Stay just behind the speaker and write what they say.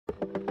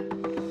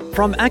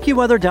From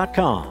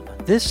AccuWeather.com,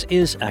 this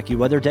is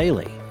AccuWeather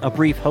Daily, a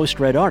brief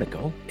host-read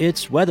article.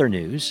 It's weather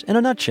news in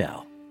a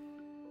nutshell.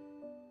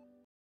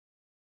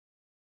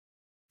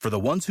 For the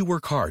ones who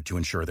work hard to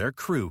ensure their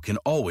crew can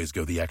always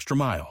go the extra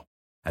mile,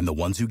 and the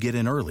ones who get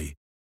in early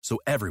so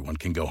everyone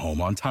can go home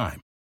on time,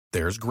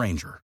 there's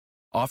Grainger,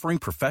 offering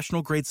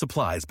professional-grade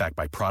supplies backed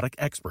by product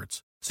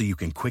experts so you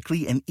can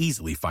quickly and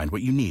easily find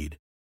what you need.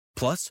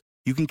 Plus,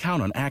 you can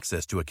count on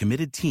access to a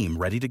committed team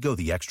ready to go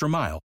the extra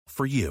mile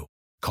for you.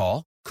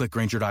 Call, click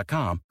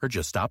Grainger.com, or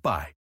just stop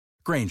by.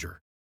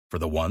 Grainger, for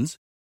the ones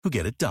who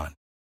get it done.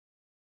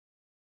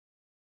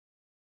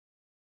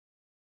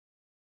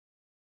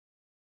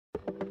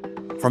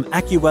 From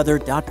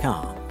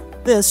AccuWeather.com,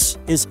 this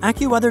is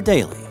AccuWeather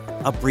Daily,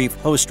 a brief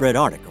host-read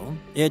article.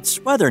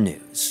 It's weather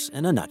news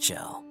in a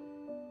nutshell.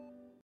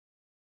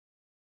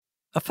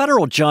 A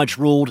federal judge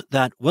ruled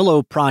that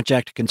Willow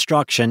Project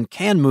construction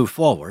can move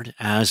forward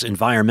as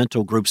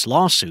environmental groups'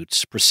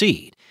 lawsuits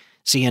proceed.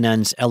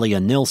 CNN's Elia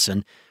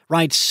Nilsson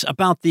writes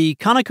about the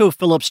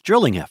ConocoPhillips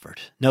drilling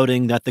effort,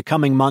 noting that the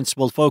coming months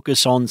will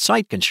focus on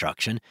site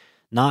construction,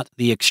 not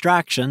the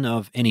extraction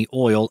of any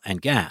oil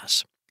and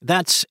gas.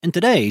 That's in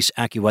today's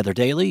AccuWeather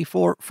Daily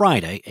for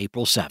Friday,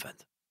 April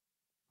 7th.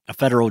 A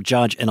federal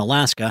judge in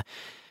Alaska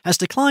has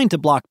declined to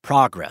block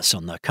progress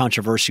on the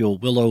controversial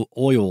Willow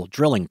oil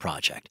drilling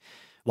project,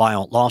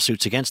 while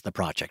lawsuits against the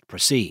project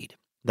proceed.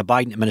 The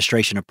Biden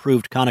administration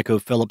approved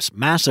ConocoPhillips'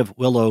 massive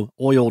Willow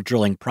oil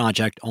drilling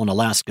project on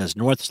Alaska's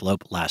North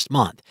Slope last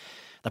month.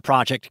 The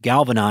project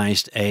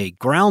galvanized a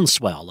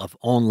groundswell of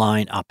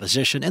online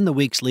opposition in the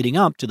weeks leading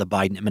up to the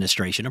Biden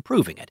administration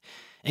approving it,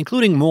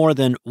 including more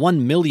than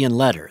 1 million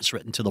letters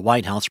written to the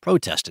White House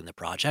protesting the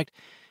project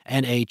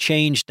and a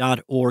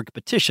Change.org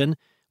petition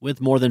with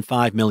more than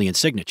 5 million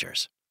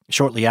signatures.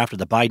 Shortly after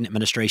the Biden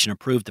administration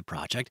approved the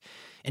project,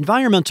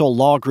 environmental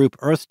law group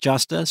Earth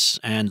Justice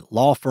and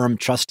law firm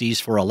Trustees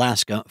for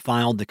Alaska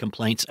filed the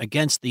complaints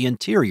against the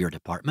Interior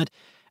Department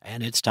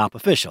and its top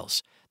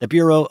officials, the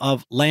Bureau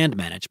of Land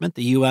Management,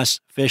 the U.S.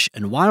 Fish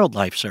and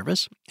Wildlife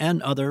Service,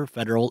 and other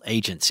federal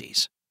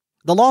agencies.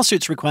 The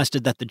lawsuits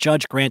requested that the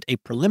judge grant a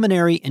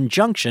preliminary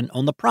injunction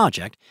on the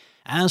project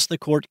as the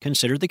court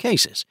considered the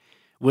cases,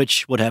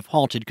 which would have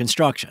halted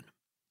construction.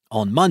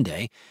 On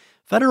Monday,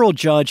 Federal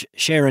Judge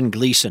Sharon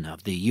Gleason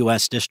of the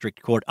U.S.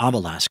 District Court of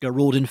Alaska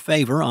ruled in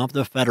favor of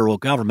the federal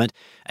government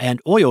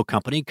and oil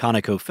company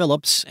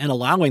ConocoPhillips in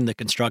allowing the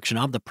construction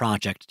of the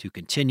project to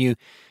continue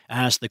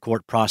as the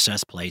court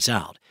process plays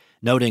out,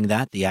 noting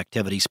that the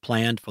activities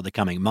planned for the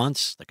coming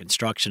months, the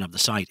construction of the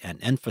site and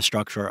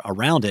infrastructure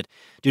around it,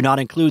 do not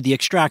include the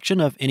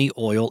extraction of any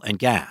oil and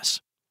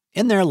gas.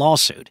 In their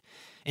lawsuit,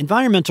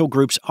 environmental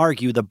groups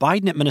argue the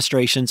Biden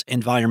administration's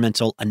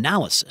environmental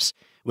analysis,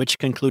 which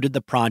concluded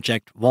the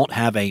project won't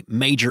have a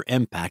major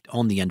impact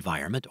on the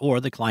environment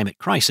or the climate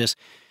crisis,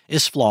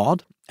 is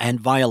flawed and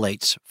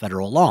violates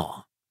federal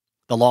law.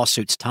 The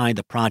lawsuits tie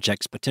the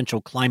project's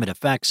potential climate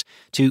effects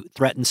to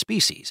threatened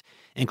species,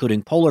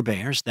 including polar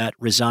bears that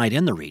reside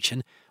in the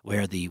region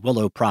where the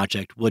Willow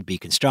Project would be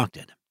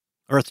constructed.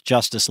 Earth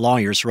Justice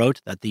lawyers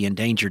wrote that the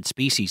Endangered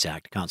Species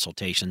Act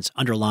consultations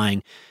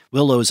underlying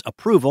Willow's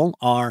approval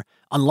are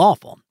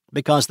unlawful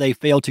because they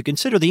fail to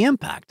consider the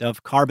impact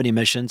of carbon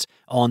emissions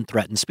on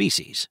threatened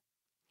species.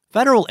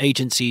 Federal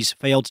agencies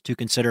failed to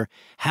consider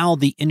how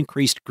the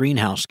increased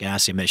greenhouse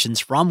gas emissions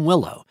from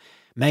Willow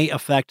may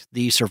affect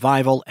the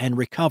survival and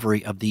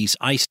recovery of these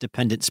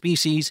ice-dependent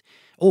species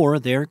or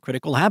their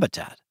critical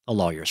habitat, the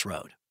lawyers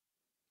wrote.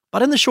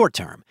 But in the short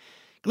term,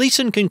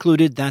 Gleason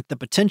concluded that the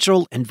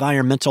potential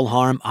environmental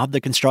harm of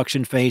the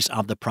construction phase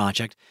of the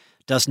project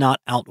does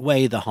not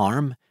outweigh the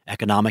harm,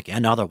 economic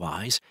and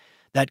otherwise,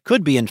 that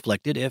could be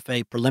inflicted if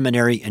a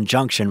preliminary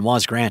injunction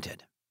was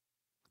granted.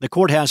 The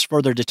court has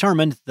further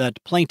determined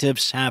that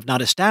plaintiffs have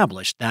not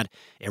established that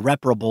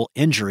irreparable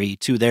injury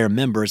to their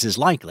members is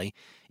likely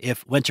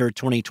if winter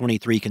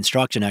 2023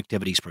 construction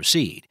activities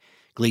proceed,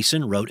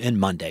 Gleason wrote in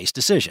Monday's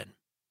decision.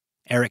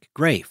 Eric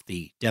Grafe,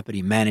 the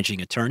deputy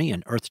managing attorney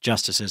in Earth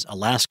Justice's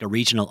Alaska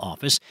Regional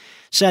Office,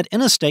 said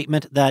in a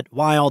statement that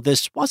while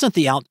this wasn't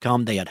the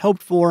outcome they had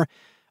hoped for,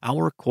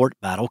 our court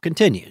battle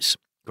continues.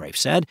 Grafe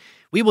said,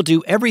 "We will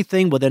do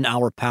everything within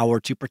our power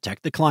to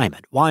protect the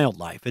climate,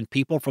 wildlife, and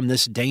people from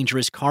this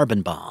dangerous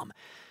carbon bomb.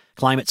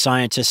 Climate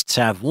scientists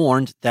have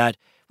warned that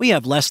we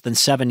have less than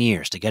 7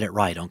 years to get it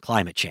right on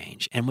climate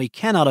change, and we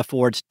cannot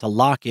afford to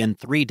lock in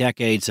 3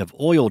 decades of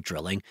oil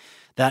drilling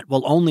that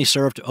will only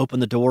serve to open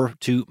the door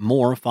to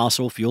more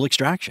fossil fuel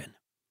extraction."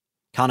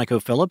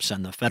 ConocoPhillips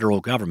and the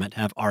federal government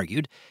have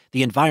argued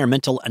the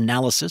environmental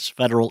analysis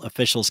federal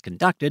officials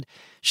conducted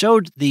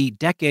showed the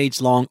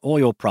decades-long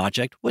oil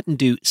project wouldn't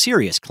do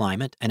serious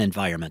climate and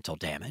environmental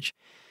damage.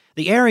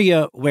 The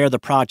area where the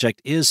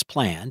project is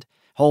planned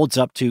holds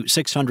up to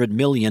 600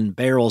 million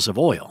barrels of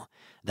oil.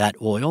 That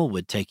oil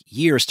would take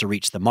years to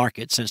reach the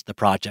market since the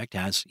project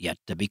has yet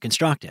to be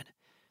constructed.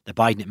 The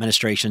Biden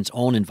administration's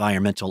own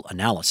environmental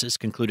analysis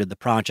concluded the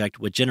project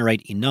would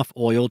generate enough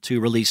oil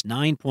to release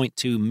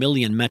 9.2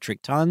 million metric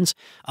tons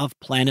of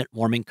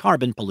planet-warming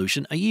carbon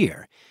pollution a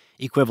year,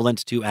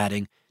 equivalent to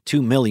adding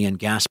 2 million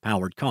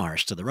gas-powered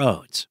cars to the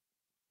roads.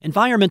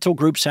 Environmental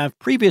groups have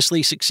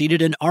previously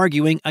succeeded in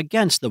arguing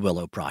against the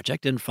Willow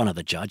Project in front of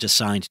the judge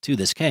assigned to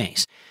this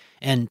case.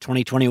 In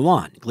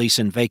 2021,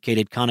 Gleason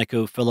vacated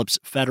ConocoPhillips'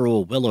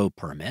 federal Willow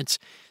permits,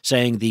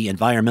 saying the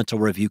environmental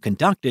review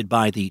conducted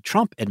by the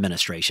Trump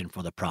administration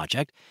for the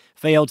project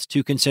failed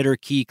to consider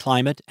key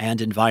climate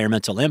and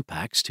environmental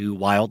impacts to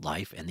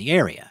wildlife in the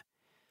area.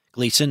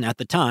 Gleason, at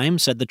the time,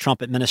 said the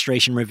Trump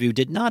administration review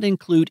did not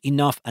include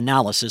enough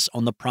analysis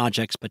on the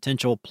project's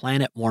potential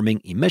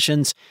planet-warming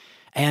emissions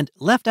and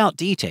left out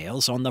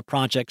details on the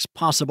project's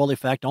possible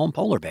effect on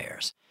polar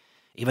bears.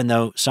 Even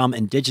though some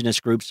indigenous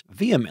groups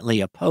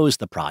vehemently opposed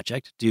the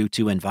project due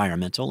to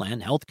environmental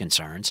and health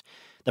concerns,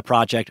 the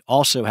project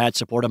also had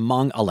support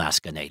among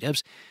Alaska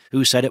natives,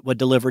 who said it would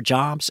deliver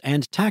jobs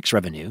and tax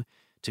revenue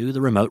to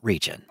the remote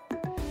region.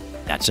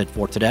 That's it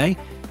for today.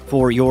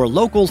 For your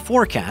local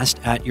forecast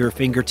at your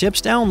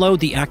fingertips, download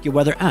the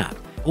AccuWeather app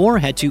or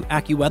head to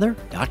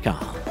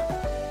AccuWeather.com.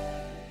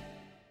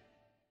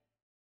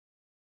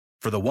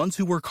 For the ones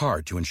who work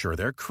hard to ensure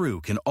their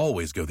crew can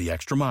always go the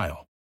extra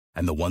mile,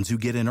 and the ones who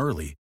get in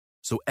early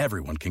so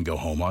everyone can go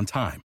home on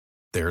time,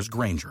 there's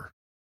Grainger,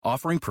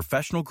 offering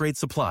professional-grade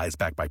supplies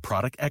backed by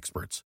product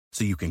experts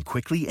so you can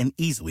quickly and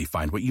easily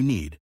find what you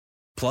need.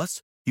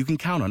 Plus, you can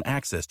count on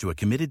access to a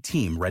committed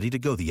team ready to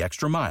go the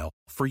extra mile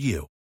for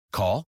you.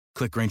 Call,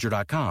 click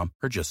Grainger.com,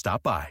 or just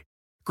stop by.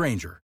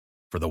 Grainger,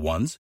 for the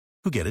ones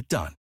who get it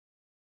done.